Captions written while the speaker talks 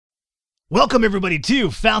Welcome everybody to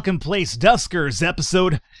Falcon Plays Duskers,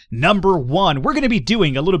 episode number 1. We're going to be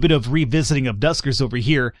doing a little bit of revisiting of Duskers over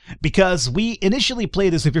here, because we initially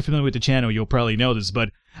played this. If you're familiar with the channel, you'll probably know this,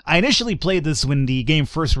 but I initially played this when the game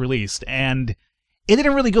first released, and it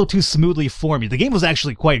didn't really go too smoothly for me. The game was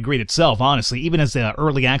actually quite great itself, honestly, even as an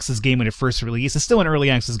early access game when it first released. It's still an early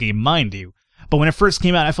access game, mind you, but when it first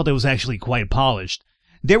came out, I felt it was actually quite polished.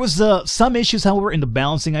 There was some issues, however, in the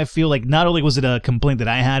balancing. I feel like not only was it a complaint that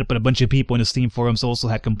I had, but a bunch of people in the Steam forums also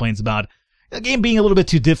had complaints about the game being a little bit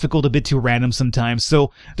too difficult, a bit too random sometimes.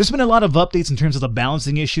 So there's been a lot of updates in terms of the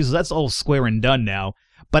balancing issues. So that's all square and done now.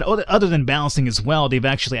 But other than balancing as well, they've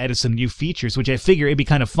actually added some new features, which I figure it'd be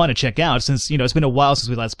kind of fun to check out since, it's been a while since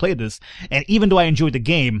we last played this. And even though I enjoyed the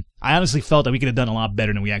game, I honestly felt that we could have done a lot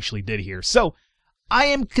better than we actually did here. So I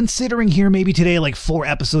am considering here maybe today like 4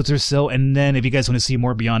 episodes or so, and then if you guys want to see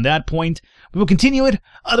more beyond that point, we will continue it.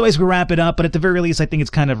 Otherwise, we'll wrap it up, but at the very least, I think it's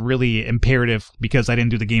kind of really imperative, because I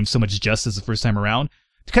didn't do the game so much justice the first time around,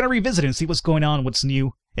 to kind of revisit it and see what's going on, what's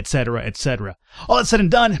new, etc., etc. All that said and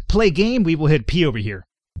done, play game, we will hit P over here.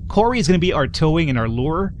 Corey is going to be our towing and our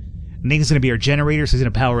lure. Nathan's going to be our generator, so he's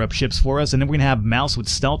going to power up ships for us, and then we're going to have Mouse with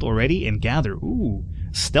stealth already, and gather. Ooh,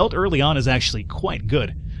 stealth early on is actually quite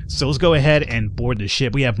good. So let's go ahead and board the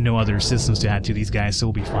ship. We have no other systems to add to these guys, so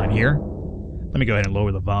we'll be fine here. Let me go ahead and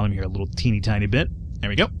lower the volume here a little teeny tiny bit. There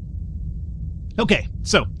we go. Okay,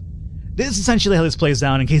 so this is essentially how this plays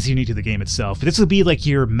out in case you're new to the game itself. This will be like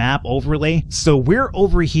your map overlay. So we're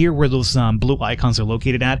over here where those blue icons are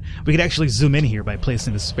located at. We could actually zoom in here by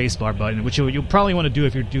placing the spacebar button, which you'll probably want to do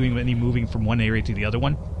if you're doing any moving from one area to the other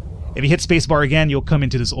one. If you hit spacebar again, you'll come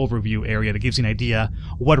into this overview area that gives you an idea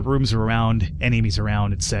what rooms are around, enemies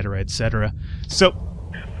around, etc., etc. So,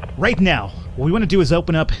 right now, what we want to do is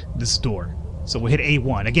open up this door. So we'll hit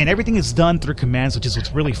A1. Again, everything is done through commands, which is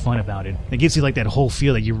what's really fun about it. It gives you like that whole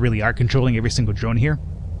feel that you really are controlling every single drone here.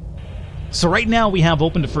 So right now, we have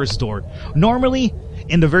opened the first door. Normally,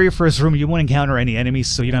 in the very first room, you won't encounter any enemies,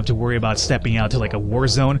 so you don't have to worry about stepping out to like a war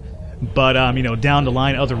zone. But, down the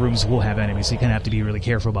line, other rooms will have enemies, so you kind of have to be really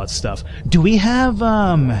careful about stuff. Do we have,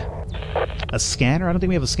 a scanner? I don't think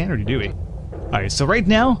we have a scanner, do we? Alright, so right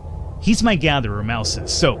now, he's my gatherer, Mouse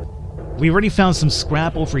is. So, we already found some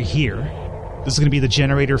scrap over here. This is going to be the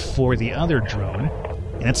generator for the other drone.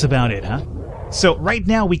 And that's about it, huh? So, right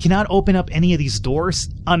now, we cannot open up any of these doors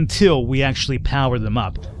until we actually power them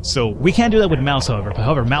up. So, we can't do that with Mouse, however.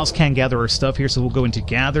 However, Mouse can gather our stuff here, so we'll go into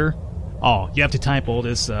Gather. Oh, you have to type all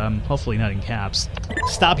this, hopefully not in caps.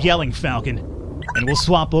 Stop yelling, Falcon. And we'll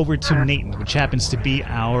swap over to Nathan, which happens to be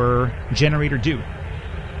our generator dude.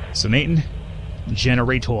 So Nathan,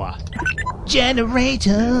 generator.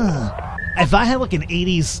 Generator! If I had like an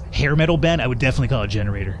 80s hair metal band, I would definitely call it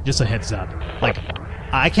generator. Just a heads up. Like,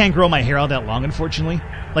 I can't grow my hair out that long, unfortunately.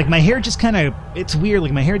 Like, my hair just kind of, it's weird,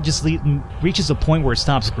 like my hair just reaches a point where it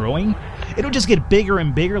stops growing. It'll just get bigger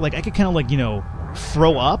and bigger, like I could kind of like,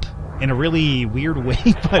 throw up in a really weird way,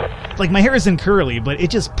 but like my hair isn't curly, but it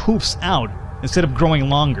just poofs out instead of growing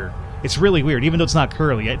longer. It's really weird, even though it's not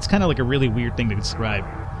curly. It's kind of like a really weird thing to describe.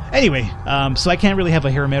 Anyway, so I can't really have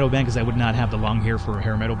a hair metal band because I would not have the long hair for a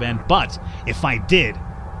hair metal band, but if I did,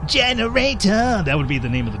 generator, that would be the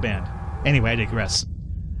name of the band. Anyway, I digress.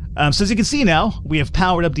 So as you can see now, we have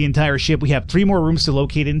powered up the entire ship. We have 3 more rooms to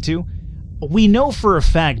locate into. We know for a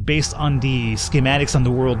fact, based on the schematics on the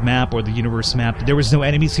world map or the universe map, that there was no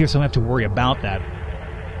enemies here, so I don't have to worry about that.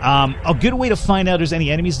 A good way to find out if there's any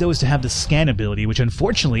enemies, though, is to have the scan ability, which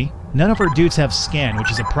unfortunately, none of our dudes have scan, which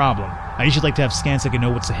is a problem. I usually like to have scan so I can know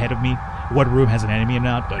what's ahead of me, what room has an enemy or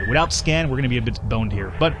not, but without scan, we're going to be a bit boned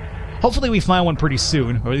here. But hopefully we find one pretty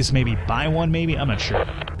soon, or at least maybe buy one, maybe? I'm not sure.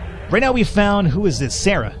 Right now we found, who is this?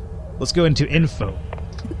 Sarah. Let's go into info.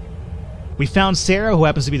 We found Sarah, who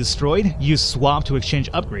happens to be destroyed. Use swap to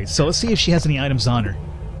exchange upgrades. So let's see if she has any items on her.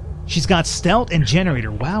 She's got stealth and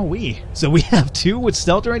generator. Wowee. So we have 2 with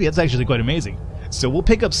stealth already? That's actually quite amazing. So we'll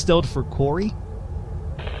pick up stealth for Corey.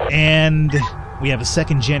 And we have a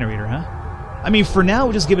second generator, huh? I mean, for now,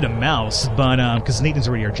 we'll just give it a Mouse, but, because Nathan's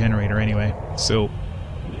already our generator anyway. So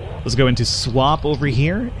let's go into swap over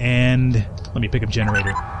here, and let me pick up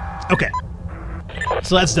generator. Okay.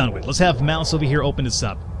 So that's done with. Let's have Mouse over here open this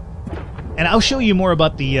up. And I'll show you more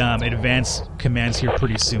about the advanced commands here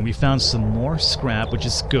pretty soon. We found some more scrap, which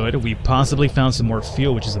is good. We possibly found some more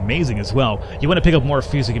fuel, which is amazing as well. You want to pick up more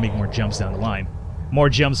fuel so you can make more jumps down the line. More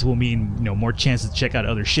jumps will mean, more chances to check out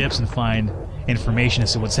other ships and find information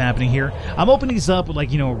as to what's happening here. I'm opening these up, like,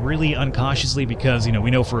 really uncautiously because,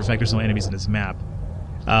 we know for a fact there's no enemies in this map.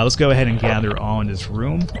 Let's go ahead and gather all in this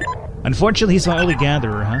room. Unfortunately, he's my only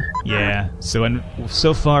gatherer, huh? Yeah,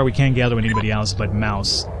 so far we can't gather with anybody else but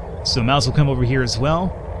Mouse. So Mouse will come over here as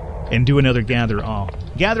well and do another gather all.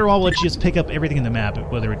 Gather all will let you just pick up everything in the map,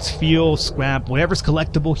 whether it's fuel, scrap, whatever's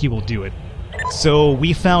collectible, he will do it. So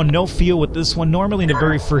we found no fuel with this one. Normally in the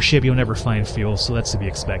very first ship you'll never find fuel, so that's to be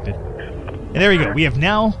expected. And there we go. We have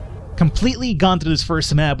now completely gone through this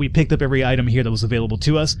first map. We picked up every item here that was available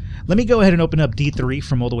to us. Let me go ahead and open up D3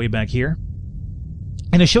 from all the way back here.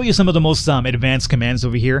 And to show you some of the most advanced commands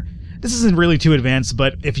over here. This isn't really too advanced,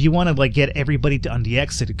 but if you want to like get everybody on the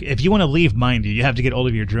exit, if you want to leave, mind you have to get all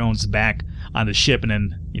of your drones back on the ship and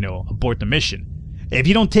then, you know, abort the mission. If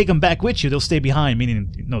you don't take them back with you, they'll stay behind,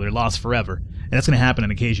 meaning, you know, they're lost forever. And that's going to happen on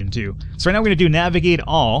occasion, too. So right now we're going to do navigate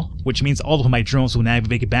all, which means all of my drones will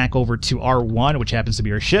navigate back over to R1, which happens to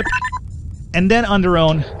be our ship. And then on their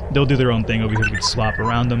own, they'll do their own thing over here. We can swap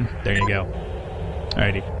around them. There you go.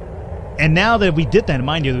 Alrighty. And now that we did that,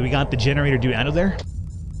 mind you, that we got the generator dude out of there,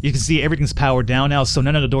 you can see everything's powered down now, so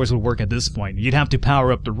none of the doors would work at this point. You'd have to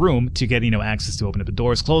power up the room to get, you know, access to open up the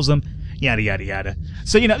doors, close them, yada yada yada.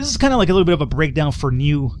 So, you know, this is kind of like a little bit of a breakdown for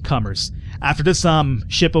newcomers. After this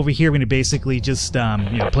ship over here, we're going to basically just, you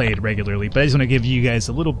know, play it regularly. But I just want to give you guys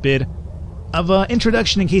a little bit of an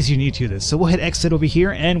introduction in case you're new to this. So we'll hit exit over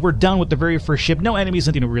here, and we're done with the very first ship. No enemies,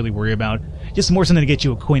 nothing to really worry about. Just more something to get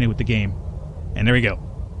you acquainted with the game. And there we go.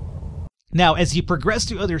 Now, as you progress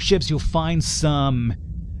through other ships, you'll find some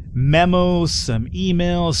memos, some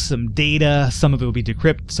emails, some data. Some of it will be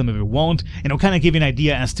decrypted, some of it won't, and it'll kind of give you an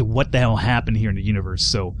idea as to what the hell happened here in the universe.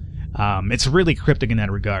 So it's really cryptic in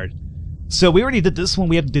that regard. So we already did this one.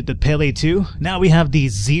 We did the Pele 2. Now we have the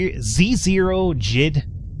Z0 JID.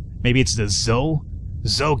 Maybe it's the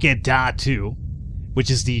Zogeda 2,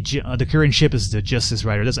 which is the current ship is the Justice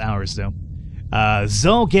Rider. That's ours though.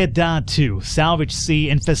 Zogeda 2, salvage C,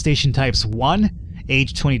 infestation types 1,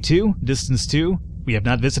 age 22, distance 2. We have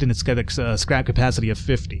not visited. It's got a scrap capacity of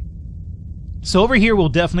 50. So over here we'll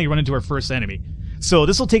definitely run into our first enemy. So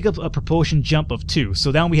this will take a propulsion jump of 2.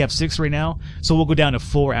 So down we have 6 right now. So we'll go down to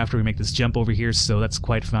 4 after we make this jump over here. So that's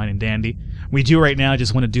quite fine and dandy. We do right now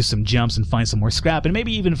just want to do some jumps and find some more scrap, and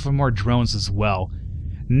maybe even for more drones as well.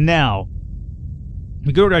 Now,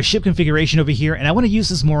 we go to our ship configuration over here, and I want to use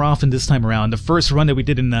this more often this time around. The first run that we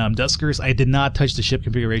did in Duskers, I did not touch the ship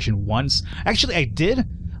configuration once. Actually, I did,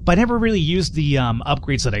 but I never really used the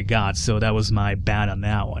upgrades that I got, so that was my bad on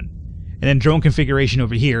that one. And then drone configuration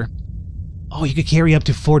over here. Oh, you could carry up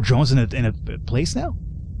to 4 drones in a place now?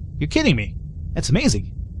 You're kidding me. That's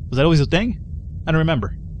amazing. Was that always a thing? I don't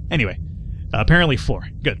remember. Anyway, apparently 4.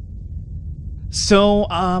 Good. So,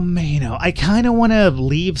 you know, I kind of want to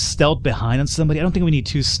leave stealth behind on somebody. I don't think we need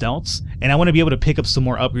 2 stealths, and I want to be able to pick up some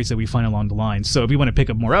more upgrades that we find along the line. So if we want to pick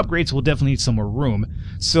up more upgrades, we'll definitely need some more room.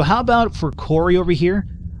 So how about for Corey over here?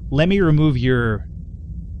 Let me remove your...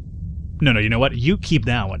 No, you know what? You keep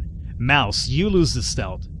that one. Mouse, you lose the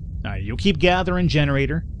stealth. Alright, you'll keep gathering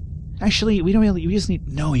generator. Actually, we don't really... We just need...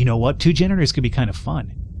 No, you know what? 2 generators could be kind of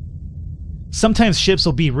fun. Sometimes ships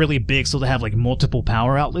will be really big, so they'll have like multiple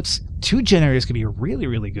power outlets. 2 generators could be really,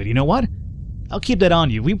 really good. You know what? I'll keep that on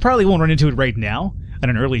you. We probably won't run into it right now on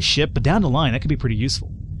an early ship, but down the line, that could be pretty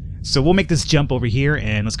useful. So we'll make this jump over here,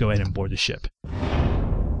 and let's go ahead and board the ship.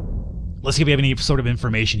 Let's see if we have any sort of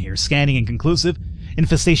information here. Scanning inconclusive.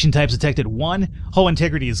 Infestation types detected 1. Hull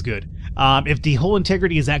integrity is good. If the hull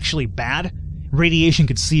integrity is actually bad, radiation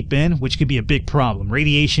could seep in, which could be a big problem.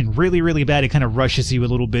 Radiation, really, really bad. It kind of rushes you a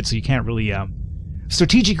little bit, so you can't really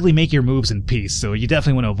strategically make your moves in peace, so you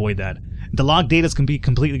definitely want to avoid that. The log data can be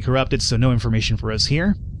completely corrupted, so no information for us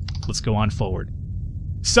here. Let's go on forward.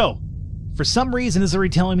 So, for some reason, it's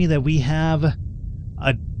already telling me that we have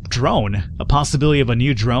a drone, a possibility of a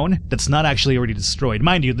new drone that's not actually already destroyed.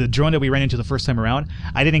 Mind you, the drone that we ran into the first time around,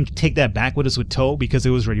 I didn't take that back with us with tow because it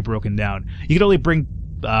was already broken down. You can only bring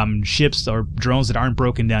ships or drones that aren't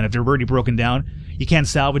broken down. If they're already broken down, you can't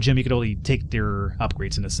salvage them. You can only take their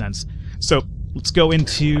upgrades in a sense. So let's go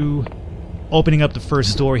into opening up the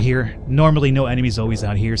first door here. Normally no enemies always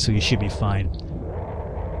out here, so you should be fine.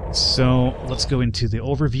 So let's go into the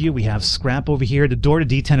overview. We have scrap over here. The door to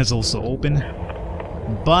D10 is also open.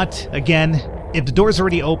 But again, if the door's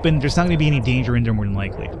already open, there's not going to be any danger in there more than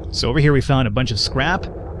likely. So over here we found a bunch of scrap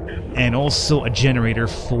and also a generator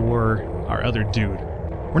for our other dude.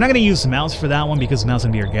 We're not going to use Mouse for that one because Mouse is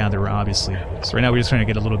going to be our gatherer, obviously. So right now we're just trying to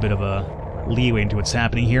get a little bit of a leeway into what's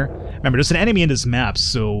happening here. Remember, there's an enemy in this map,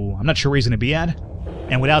 so I'm not sure where he's going to be at.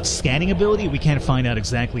 And without scanning ability, we can't find out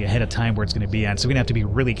exactly ahead of time where it's going to be at, so we're going to have to be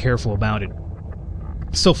really careful about it.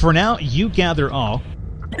 So for now, you gather all.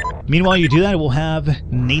 Meanwhile you do that, we'll have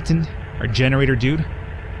Nathan, our generator dude,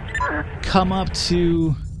 come up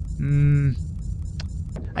to...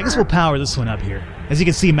 I guess we'll power this one up here. As you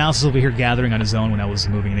can see, Mouse is over here gathering on his own when I was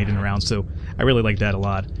moving and aiding around, so I really like that a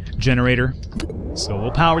lot. Generator. So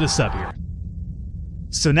we'll power this up here.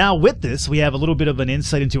 So now with this, we have a little bit of an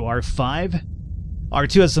insight into R5.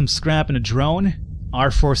 R2 has some scrap and a drone.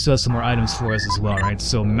 R4 still has some more items for us as well, right?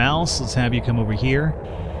 So Mouse, let's have you come over here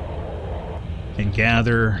and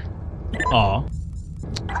gather all.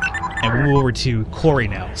 And we'll move over to Corey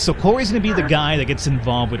now. So Corey's going to be the guy that gets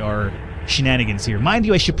involved with our shenanigans here. Mind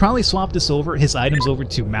you, I should probably swap this over, his items over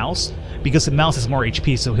to Mouse, because the Mouse has more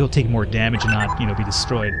HP, so he'll take more damage and not, be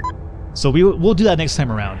destroyed. So we'll do that next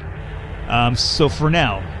time around. So for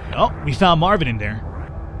now, oh, we found Marvin in there.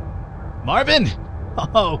 Marvin!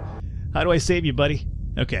 Oh, how do I save you, buddy?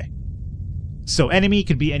 Okay. So enemy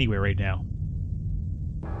could be anywhere right now.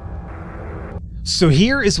 So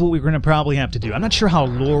here is what we're going to probably have to do. I'm not sure how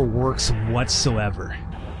lore works whatsoever.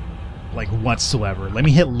 Like, whatsoever. Let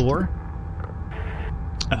me hit lore.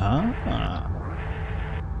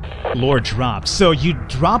 Lore drop. So you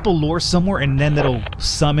drop a lore somewhere and then that'll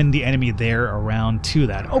summon the enemy there around to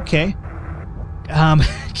that. Okay.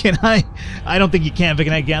 Can I don't think you can, but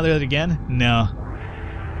can I gather that again? No.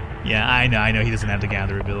 Yeah, I know he doesn't have the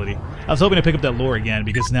gather ability. I was hoping to pick up that lore again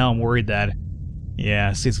because now I'm worried that...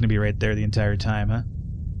 Yeah, see, it's going to be right there the entire time, huh?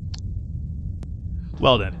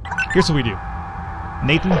 Well then, here's what we do.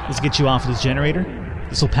 Nathan, let's get you off of this generator.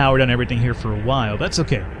 This will power down everything here for a while. That's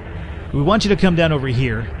okay. We want you to come down over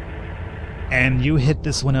here, and you hit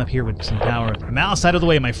this one up here with some power. Mouse, out of the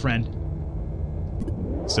way, my friend.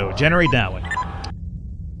 So, generate that one.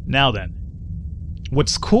 Now then,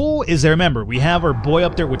 what's cool is that, remember, we have our boy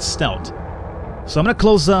up there with stealth. So I'm going to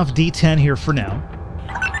close off D10 here for now.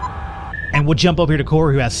 And we'll jump over here to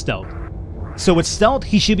Corey, who has stealth. So with stealth,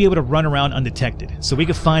 he should be able to run around undetected. So we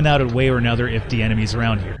can find out a way or another if the enemy's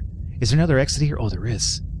around here. Is there another exit here? Oh, there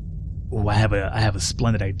is. Oh, I have a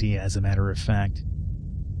splendid idea, as a matter of fact.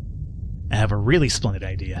 I have a really splendid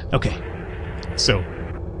idea. Okay. So,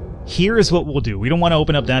 here is what we'll do. We don't want to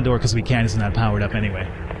open up that door because we can't. It's not powered up anyway.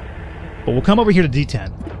 But we'll come over here to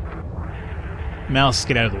D10. Mouse,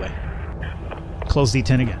 get out of the way. Close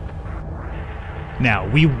D10 again. Now,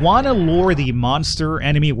 we want to lure the monster,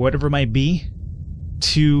 enemy, whatever it might be,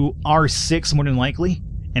 to R6 more than likely,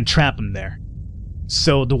 and trap them there.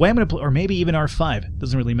 So the way I'm going to play, or maybe even R5,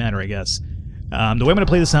 doesn't really matter, I guess. The way I'm going to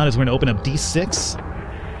play this out is we're going to open up D6.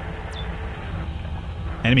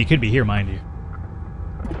 Enemy could be here, mind you.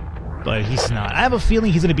 But he's not. I have a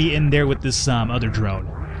feeling he's going to be in there with this other drone.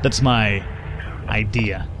 That's my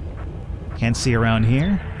idea. Can't see around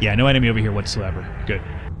here. Yeah, no enemy over here whatsoever. Good.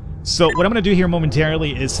 So what I'm going to do here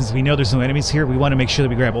momentarily is, since we know there's no enemies here, we want to make sure that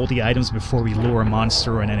we grab all the items before we lure a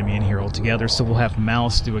monster or an enemy in here altogether. So we'll have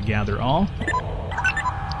Mouse do a gather all.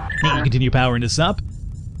 And continue powering this up.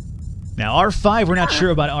 Now R5, we're not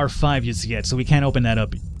sure about R5 just yet, so we can't open that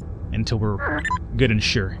up until we're good and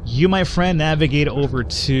sure. You, my friend, navigate over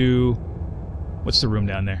to... What's the room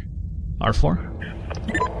down there? R4?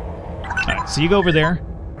 Alright, so you go over there.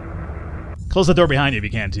 Close the door behind you if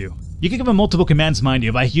you can, too. You can give him multiple commands, mind you.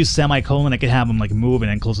 If I use semicolon, I could have him like move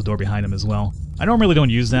and then close the door behind him as well. I normally don't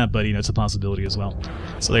use that, but it's a possibility as well.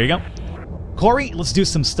 So there you go. Corey, let's do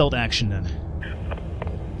some stealth action then.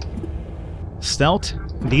 Stealth,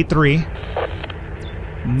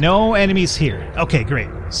 D3. No enemies here. Okay, great.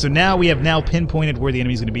 So now we have pinpointed where the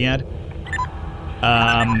enemy's going to be at.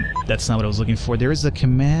 That's not what I was looking for. There is a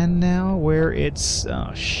command now where it's...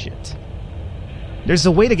 Oh, shit. There's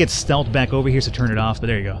a way to get stealth back over here, so turn it off, but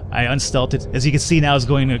there you go. I unstealthed it. As you can see now, it's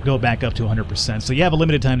going to go back up to 100%, so you have a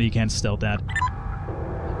limited time that you can't stealth that.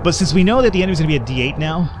 But since we know that the enemy's going to be at D8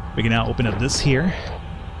 now, we can now open up this here.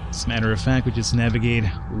 As a matter of fact, we just navigate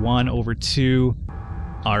 1 over to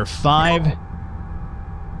R5.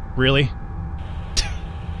 Really?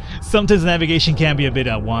 Sometimes navigation can be a bit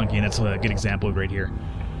wonky, and that's a good example of right here.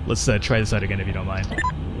 Let's try this out again if you don't mind.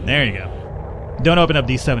 There you go. Don't open up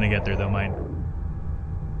D7 to get there, though, mind.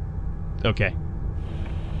 Okay.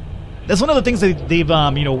 That's one of the things that they've,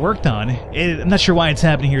 worked on. I'm not sure why it's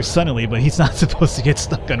happening here suddenly, but he's not supposed to get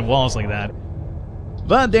stuck on walls like that.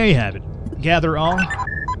 But there you have it. Gather all.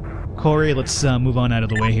 Corey, let's move on out of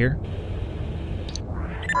the way here.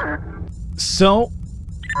 So,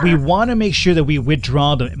 we want to make sure that we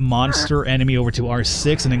withdraw the monster enemy over to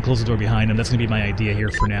R6 and then close the door behind him. That's going to be my idea here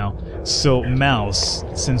for now. So, Mouse,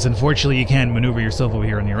 since unfortunately you can't maneuver yourself over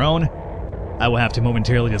here on your own, I will have to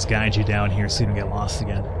momentarily just guide you down here so you don't get lost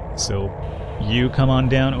again. So, you come on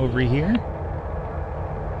down over here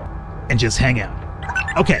and just hang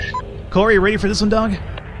out. Okay, Corey, ready for this one, dog?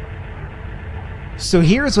 So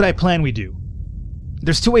here's what I plan we do.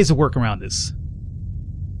 There's two ways to work around this.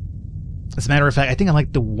 As a matter of fact, I think I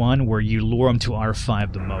like the one where you lure them to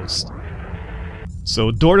R5 the most. So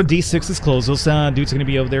door to D6 is closed. Those dudes are going to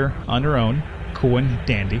be over there on their own. Cool and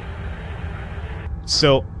dandy.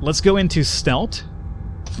 So let's go into stealth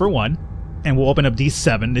for one. And we'll open up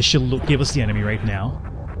D7. This should give us the enemy right now.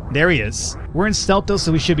 There he is. We're in stealth though,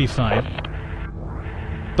 so we should be fine.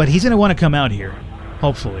 But he's going to want to come out here.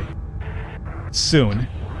 Hopefully. Soon.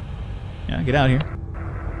 Yeah, get out here.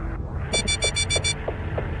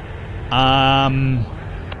 I'm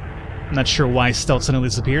not sure why stealth suddenly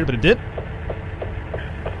disappeared, but it did.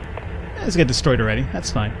 Let's get destroyed already.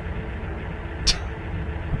 That's fine.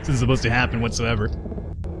 This isn't supposed to happen whatsoever.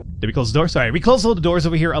 Did we close the door? Sorry, we closed all the doors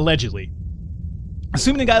over here, allegedly.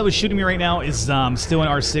 Assuming the guy that was shooting me right now is still in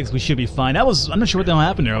R6, we should be fine. I'm not sure what the hell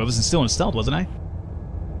happened there. I wasn't still in stealth, wasn't I?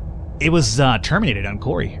 It was terminated on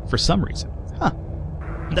Corey for some reason. Huh.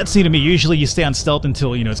 That seemed to me, usually you stay on stealth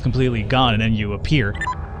until, you know, it's completely gone and then you appear.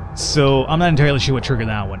 So I'm not entirely sure what triggered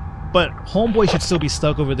that one. But homeboy should still be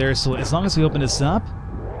stuck over there, so as long as we open this up,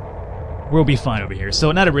 we'll be fine over here.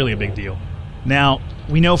 So not really a big deal. Now,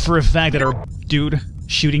 we know for a fact that our dude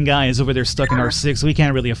shooting guy is over there stuck in R6, so he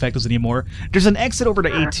can't really affect us anymore. There's an exit over to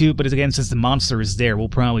A2, but again, since the monster is there, we'll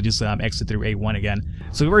probably just exit through A1 again.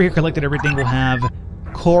 So we've already collected everything. We'll have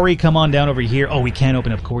Corey come on down over here. Oh, we can't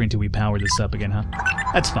open up Corey until we power this up again, huh?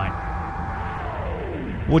 That's fine.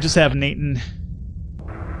 We'll just have Nathan...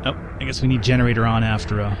 Oh, I guess we need generator on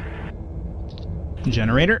after a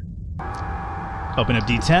generator. Open up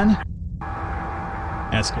D10.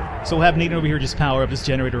 That's cool. So we'll have Nathan over here just power up this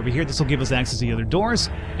generator over here. This will give us access to the other doors,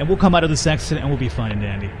 and we'll come out of this exit and we'll be fine and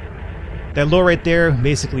dandy. That lure right there,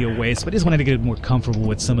 basically a waste, but I just wanted to get more comfortable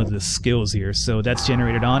with some of the skills here. So that's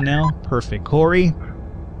generated on now. Perfect. Corey.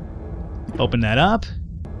 Open that up.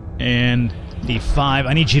 And D5.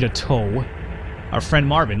 I need you to tow our friend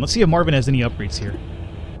Marvin. Let's see if Marvin has any upgrades here.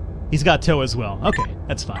 He's got tow as well. Okay,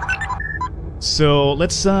 that's fine. So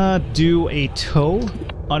let's do a tow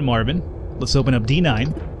on Marvin. Let's open up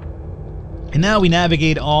D9. And now we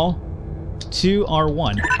navigate all to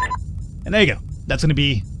R1. And there you go. That's going to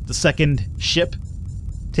be the second ship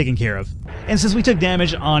taken care of. And since we took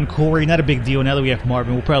damage on Corey, not a big deal. Now that we have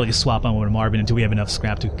Marvin, we'll probably just swap on with Marvin until we have enough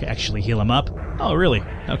scrap to actually heal him up. Oh, really?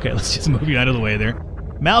 Okay, let's just move you out of the way there.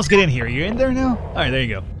 Mouse, get in here. You in there now? Alright, there you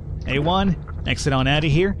go. A1, exit on out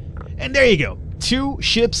of here. And there you go. 2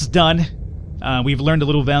 ships done. We've learned a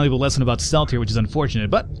little valuable lesson about stealth here, which is unfortunate,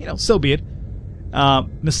 but, you know, so be it.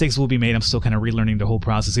 Mistakes will be made. I'm still kind of relearning the whole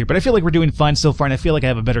process here, but I feel like we're doing fine so far, and I feel like I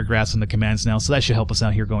have a better grasp on the commands now, so that should help us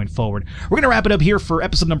out here going forward. We're going to wrap it up here for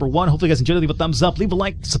episode number 1. Hopefully you guys enjoyed it. Leave a thumbs up, leave a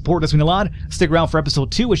like, support us a lot. Stick around for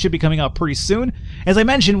episode 2, which should be coming out pretty soon. As I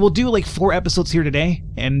mentioned, we'll do like 4 episodes here today,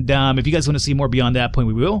 and if you guys want to see more beyond that point,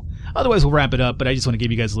 we will. Otherwise, we'll wrap it up, but I just want to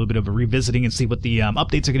give you guys a little bit of a revisiting and see what the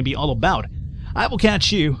updates are going to be all about. I will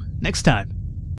catch you next time.